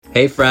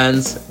Hey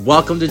friends,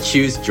 welcome to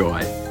Choose Joy,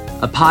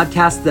 a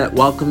podcast that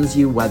welcomes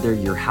you whether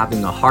you're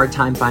having a hard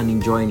time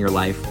finding joy in your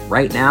life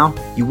right now,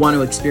 you want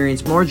to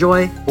experience more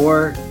joy,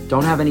 or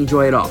don't have any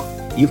joy at all.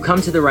 You've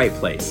come to the right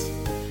place.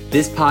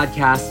 This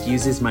podcast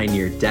uses my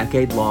near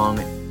decade-long,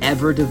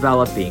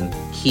 ever-developing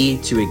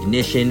key to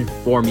ignition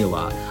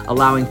formula,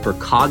 allowing for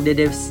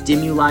cognitive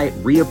stimuli,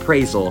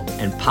 reappraisal,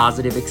 and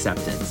positive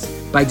acceptance.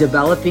 By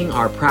developing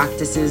our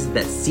practices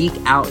that seek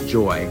out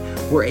joy,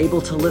 we're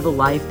able to live a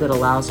life that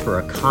allows for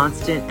a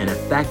constant and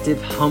effective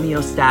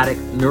homeostatic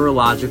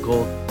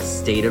neurological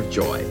state of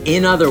joy.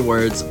 In other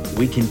words,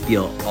 we can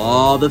feel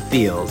all the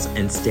feels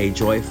and stay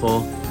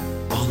joyful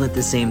all at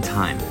the same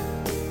time.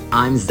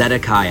 I'm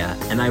Zedekiah,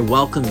 and I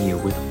welcome you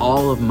with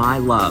all of my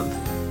love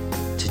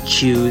to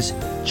Choose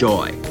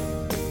Joy.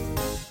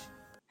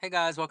 Hey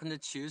guys, welcome to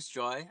Choose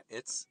Joy.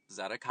 It's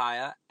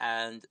Zedekiah,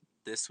 and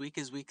this week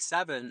is week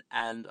 7,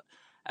 and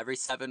every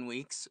 7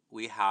 weeks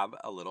we have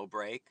a little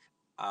break.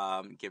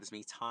 Gives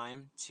me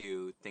time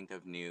to think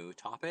of new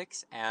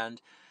topics, and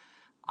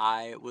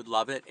I would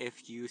love it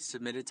if you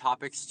submitted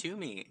topics to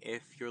me.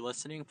 If you're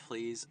listening,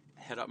 please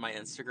hit up my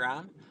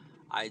Instagram.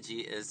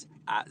 IG is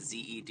at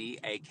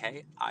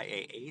ZEDAKIAH.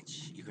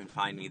 You can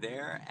find me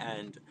there,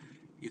 and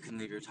you can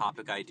leave your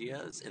topic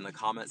ideas in the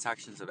comment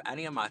sections of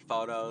any of my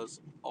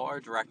photos or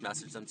direct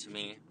message them to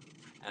me,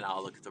 and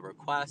I'll look at the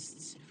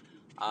requests.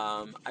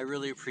 I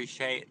really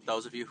appreciate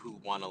those of you who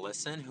want to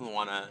listen, who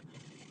want to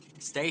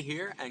stay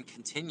here and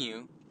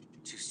continue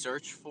to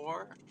search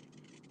for,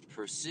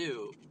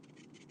 pursue,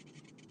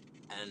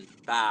 and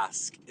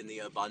bask in the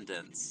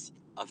abundance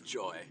of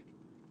joy.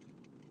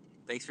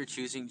 Thanks for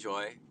choosing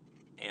joy,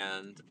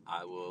 and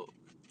I will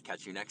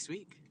catch you next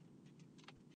week.